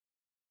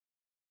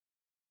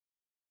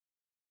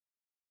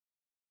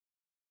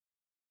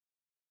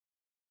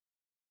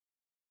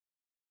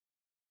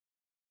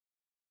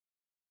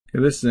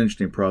Okay, this is an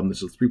interesting problem.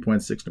 This is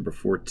 3.6, number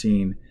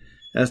 14.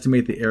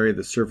 Estimate the area of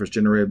the surface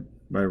generated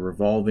by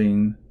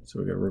revolving. So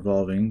we got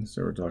revolving.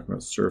 So we're talking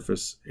about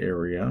surface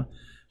area.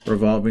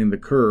 Revolving the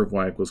curve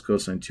y equals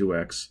cosine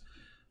 2x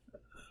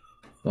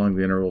along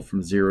the interval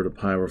from 0 to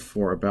pi over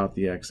 4 about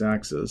the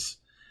x-axis.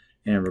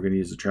 And we're going to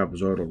use the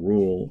trapezoidal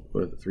rule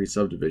with 3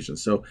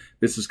 subdivisions. So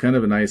this is kind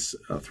of a nice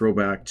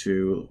throwback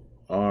to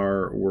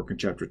our work in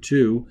chapter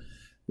 2,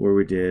 where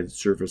we did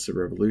surface of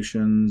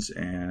revolutions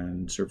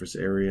and surface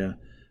area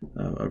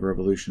of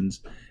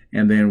revolutions.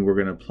 And then we're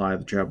going to apply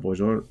the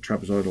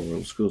trapezoidal rule,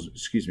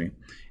 excuse me.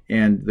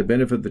 And the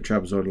benefit of the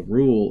trapezoidal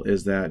rule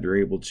is that you're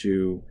able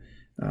to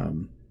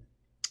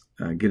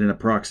get an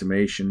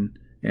approximation.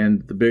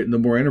 And the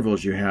more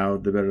intervals you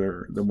have, the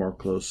better, the more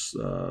close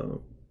the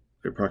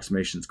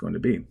approximation is going to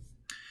be.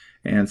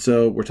 And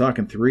so we're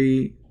talking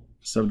 3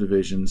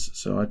 subdivisions.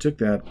 So I took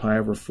that pi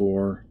over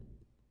 4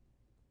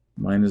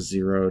 minus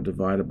 0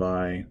 divided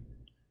by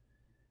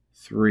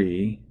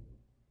 3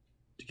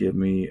 to give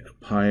me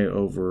pi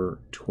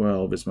over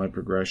 12 is my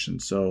progression.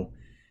 So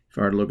if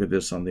I were to look at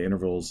this on the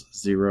intervals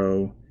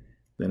 0,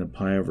 then a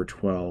pi over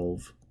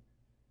 12,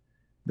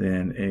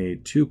 then a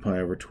 2 pi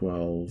over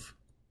 12,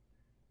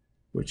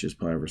 which is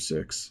pi over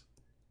 6,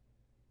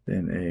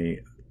 then a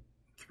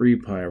 3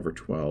 pi over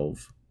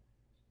 12,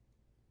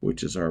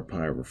 which is our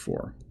pi over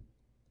 4.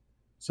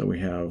 So we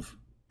have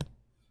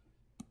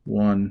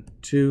 1,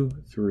 2,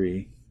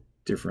 3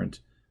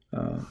 different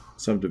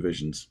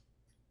subdivisions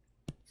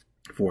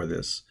for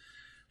this,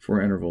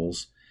 for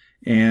intervals.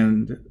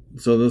 And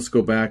so let's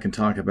go back and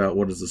talk about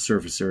what does the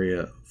surface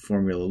area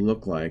formula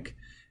look like.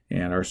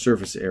 And our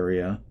surface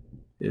area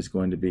is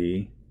going to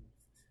be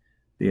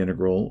the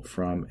integral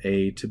from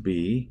a to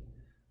b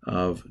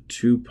of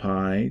 2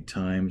 pi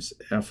times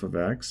f of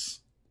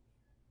x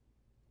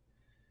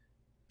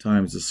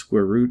times the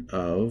square root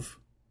of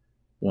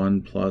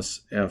 1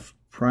 plus f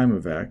prime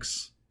of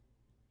x,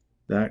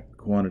 that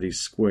quantity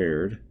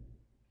squared,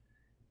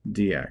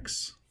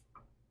 dx.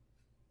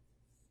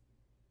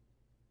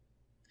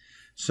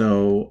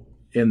 So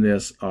in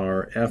this,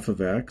 our f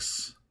of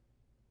x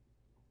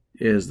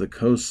is the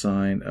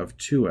cosine of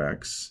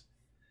 2x,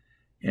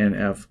 and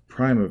f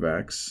prime of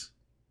x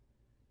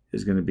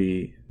is going to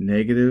be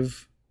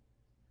negative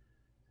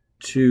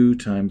 2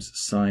 times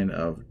sine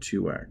of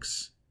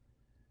 2x,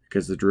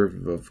 because the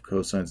derivative of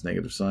cosine is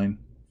negative sine.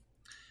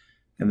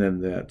 And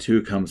then that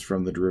 2 comes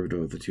from the derivative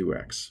of the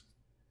 2x.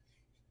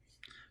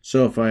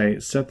 So if I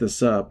set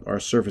this up, our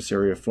surface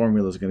area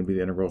formula is going to be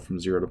the integral from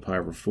 0 to pi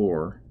over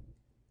 4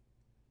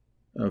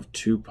 of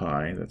 2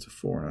 pi, that's a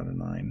 4 not a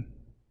 9,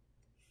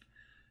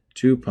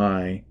 2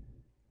 pi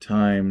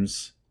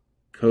times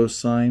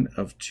cosine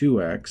of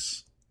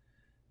 2x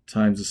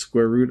times the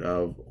square root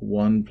of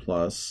 1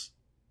 plus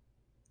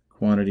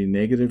quantity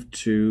negative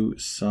 2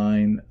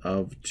 sine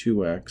of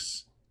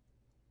 2x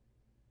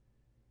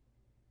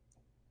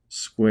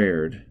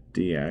squared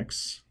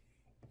dx,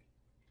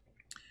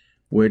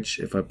 which,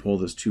 if I pull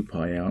this 2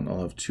 pi out,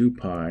 I'll have 2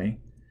 pi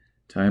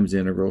times the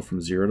integral from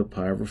 0 to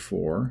pi over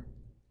 4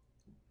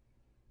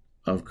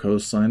 of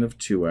cosine of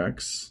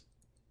 2x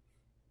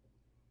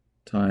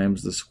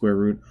times the square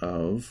root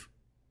of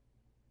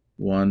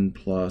 1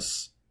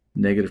 plus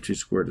negative 2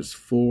 squared is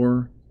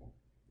 4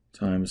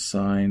 times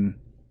sine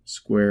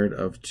squared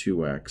of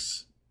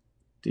 2x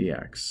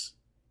dx.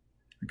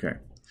 Okay,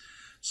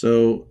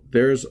 so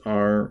there's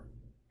our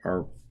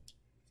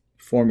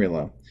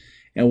formula.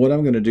 And what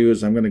I'm going to do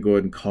is I'm going to go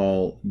ahead and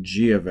call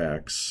g of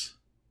x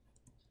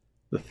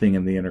the thing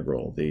in the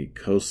integral, the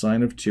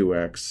cosine of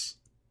 2x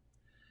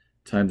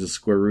times the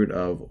square root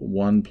of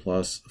 1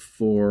 plus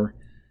 4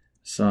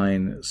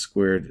 sine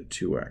squared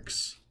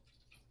 2x.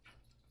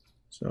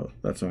 So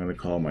that's what I'm going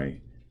to call my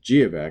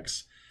g of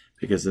x,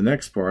 because the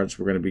next parts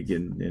we're going to be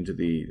getting into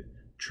the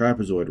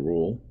trapezoid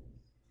rule.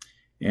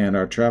 And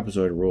our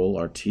trapezoid rule,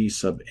 our t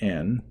sub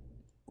n,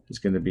 is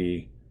going to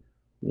be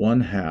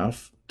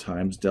 1/2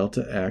 times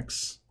delta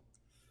x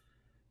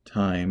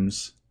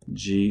times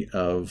g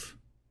of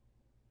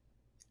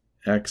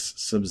x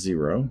sub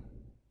 0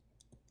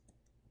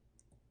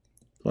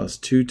 plus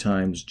 2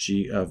 times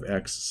g of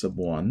x sub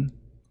 1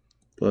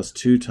 plus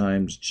 2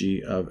 times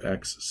g of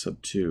x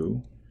sub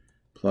 2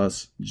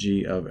 plus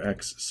g of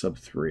x sub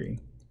 3.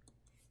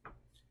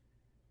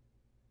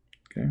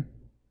 Okay,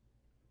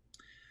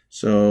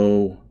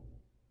 so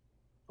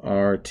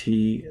our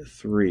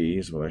T3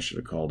 is what I should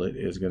have called it,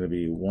 is going to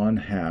be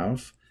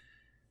 1/2,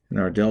 and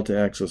our delta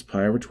x was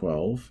pi over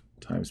 12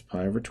 times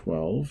pi over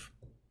 12.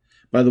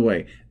 By the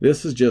way,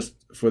 this is just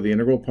for the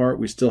integral part.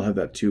 We still have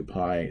that 2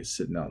 pi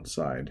sitting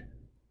outside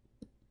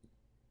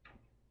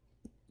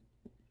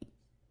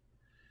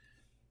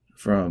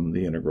from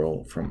the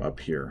integral from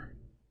up here.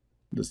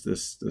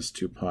 This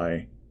 2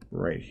 pi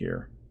right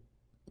here.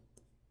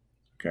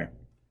 Okay,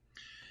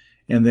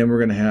 and then we're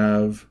going to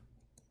have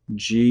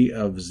g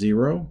of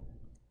 0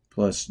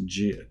 plus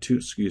 2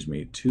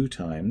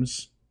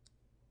 times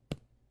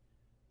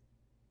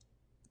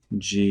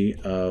g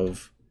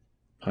of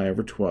pi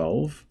over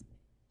 12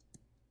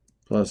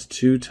 plus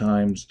 2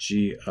 times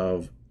g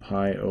of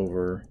pi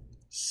over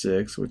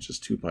 6, which is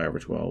 2 pi over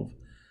 12,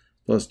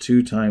 plus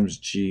 2 times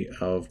g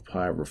of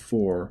pi over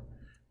 4,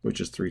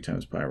 which is 3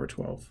 times pi over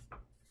 12.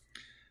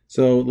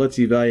 So let's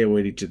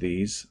evaluate each of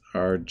these.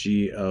 Our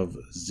g of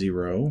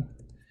 0,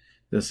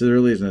 this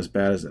really isn't as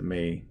bad as it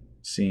may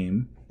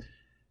seem,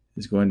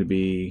 is going to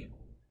be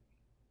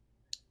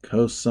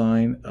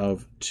cosine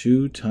of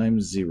 2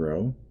 times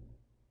 0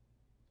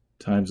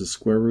 times the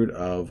square root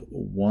of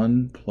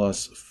 1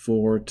 plus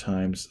 4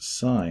 times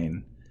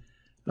sine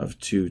of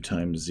 2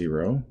 times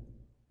 0.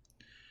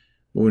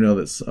 Well, we know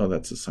that, oh,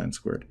 that's a sine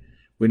squared.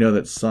 We know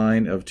that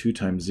sine of 2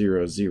 times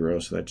 0 is 0,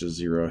 so that's just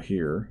 0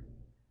 here.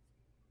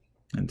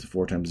 And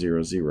 4 times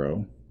 0 is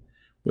 0.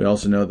 We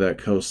also know that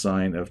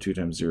cosine of 2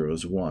 times 0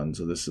 is 1,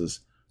 so this is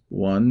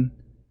 1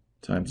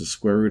 times the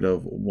square root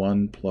of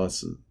 1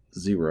 plus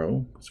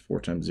 0, because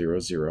 4 times 0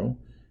 is 0,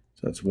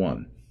 so that's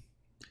 1.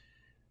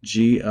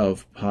 G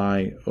of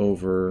pi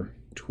over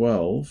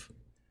 12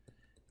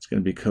 is going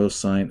to be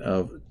cosine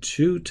of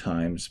 2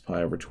 times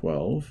pi over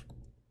 12,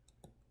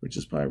 which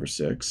is pi over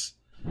 6,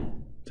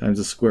 times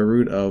the square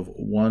root of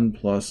 1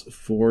 plus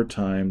 4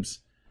 times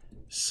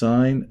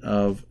sine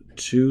of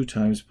 2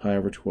 times pi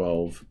over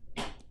 12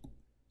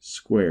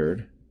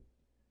 squared.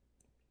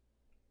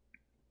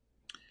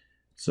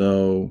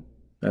 So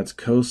that's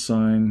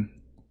cosine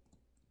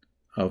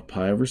of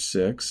pi over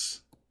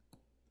 6.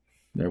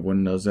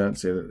 Everyone knows that.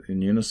 Say that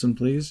in unison,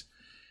 please.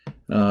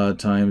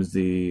 Times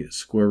the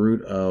square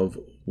root of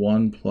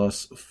 1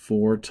 plus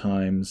 4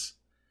 times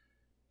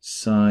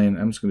sine.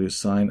 I'm just going to do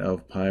sine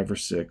of pi over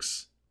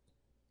 6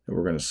 that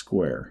we're going to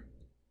square.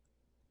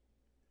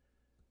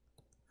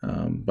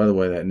 By the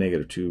way, that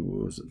negative 2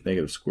 was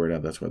negative squared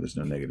out. That's why there's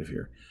no negative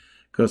here.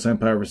 Cosine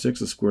pi over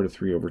 6 is square root of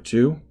 3 over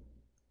 2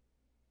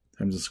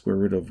 times the square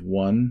root of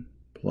 1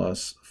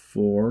 plus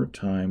 4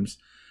 times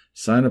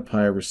sine of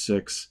pi over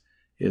 6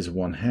 is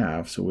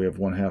 1/2. So we have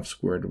 1/2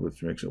 squared,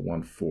 which makes it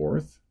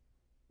 1/4.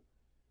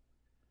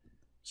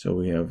 So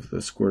we have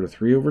the square root of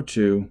 3 over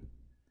 2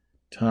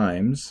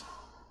 times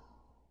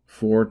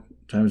 4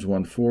 times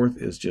 1/4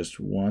 is just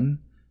 1.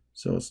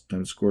 So it's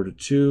times square root of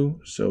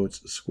 2, so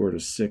it's square root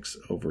of 6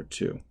 over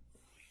 2.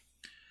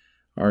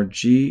 Our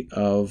g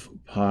of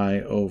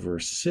pi over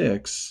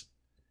 6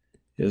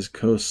 is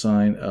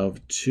cosine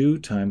of 2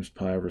 times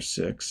pi over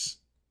 6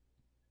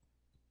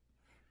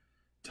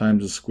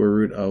 times the square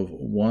root of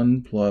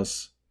 1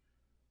 plus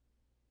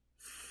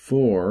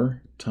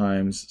 4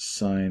 times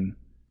sine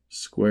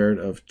squared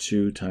of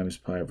 2 times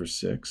pi over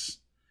 6.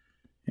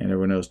 And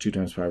everyone knows 2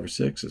 times pi over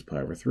 6 is pi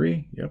over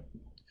 3. Yep.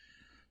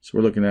 So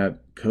we're looking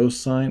at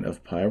cosine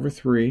of pi over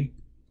 3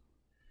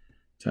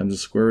 times the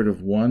square root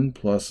of 1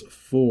 plus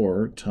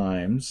 4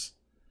 times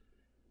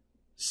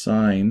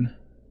sine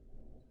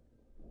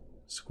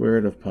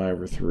squared of pi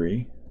over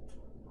 3.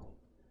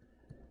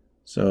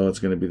 So it's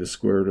going to be the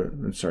square root of,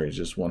 I'm sorry, it's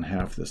just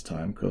 1/2 this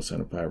time. Cosine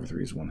of pi over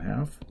 3 is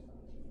 1/2.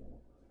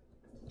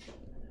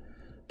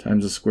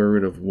 Times the square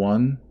root of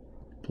 1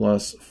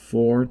 plus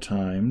 4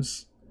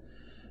 times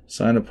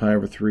sine of pi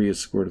over 3 is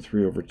square root of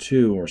 3 over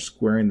 2. And we're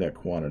squaring that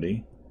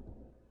quantity.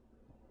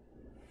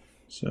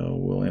 So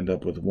we'll end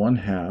up with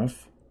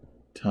 1/2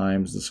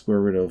 times the square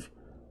root of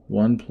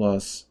 1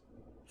 plus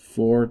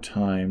 4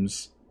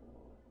 times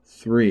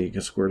 3,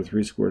 because square root of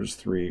 3 squared is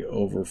 3,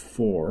 over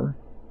 4.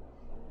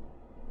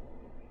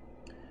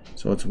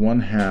 So it's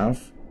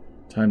 1/2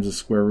 times the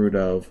square root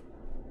of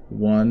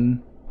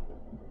 1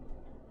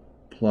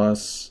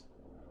 plus,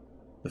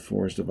 the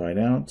 4's divide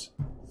out,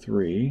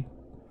 3.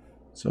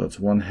 So it's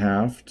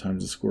 1/2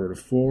 times the square root of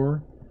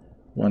 4,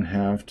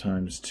 1/2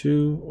 times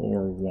 2,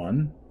 or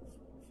 1.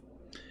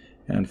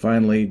 And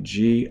finally,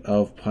 g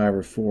of pi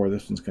over 4,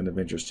 this one's kind of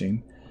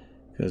interesting,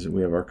 because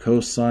we have our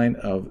cosine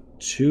of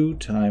 2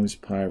 times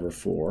pi over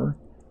 4,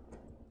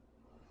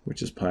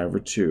 which is pi over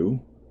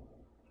 2,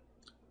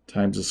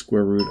 times the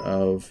square root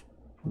of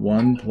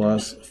 1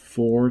 plus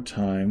 4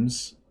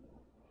 times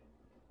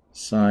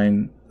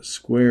sine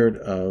squared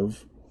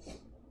of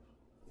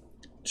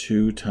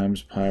 2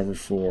 times pi over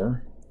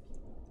 4,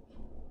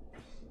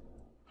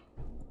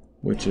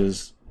 which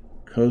is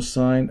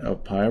cosine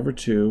of pi over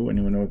 2,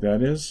 anyone know what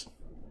that is?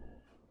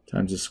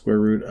 Times the square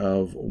root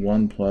of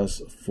 1 plus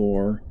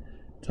 4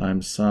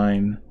 times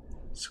sine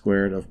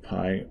squared of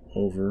pi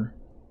over,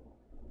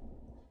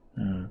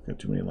 got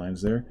too many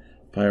lines there,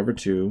 pi over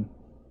 2.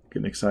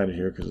 Getting excited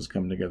here because it's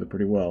coming together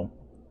pretty well.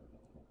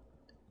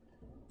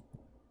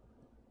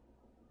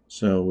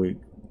 So we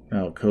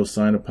now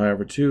cosine of pi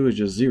over 2 is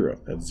just 0.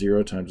 That's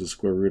 0 times the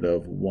square root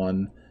of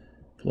 1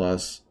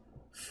 plus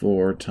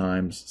 4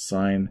 times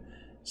sine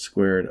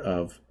squared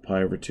of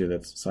pi over 2.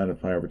 That's sine of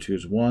pi over 2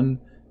 is 1.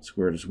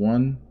 Squared is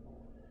 1.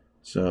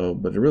 So,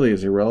 but it really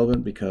is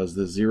irrelevant because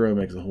the 0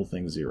 makes the whole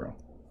thing 0.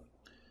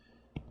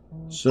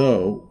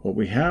 So what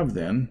we have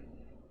then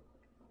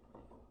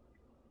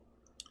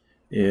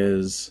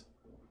is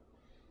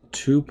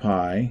 2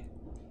 pi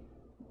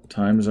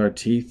times our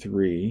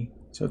t3.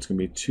 So it's going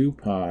to be 2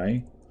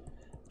 pi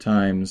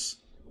times,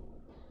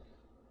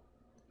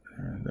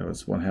 that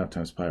was 1/2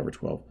 times pi over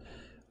 12.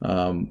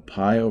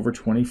 pi over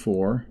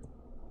 24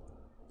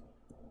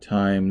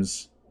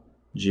 times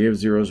g of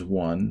 0 is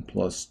 1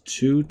 plus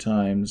 2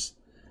 times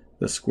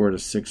the square root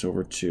of 6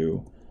 over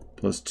 2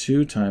 plus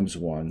 2 times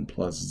 1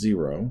 plus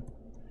 0.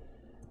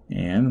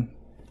 And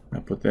I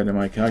put that in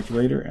my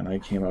calculator and I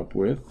came up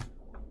with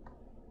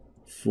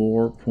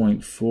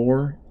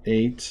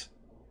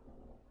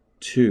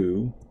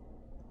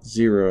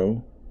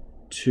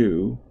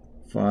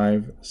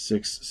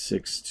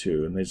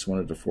 4.482025662, and they just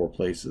wanted to 4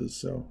 places,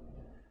 so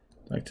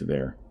back to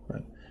there.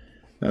 But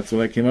that's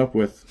what I came up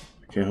with.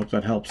 Okay, I hope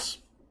that helps.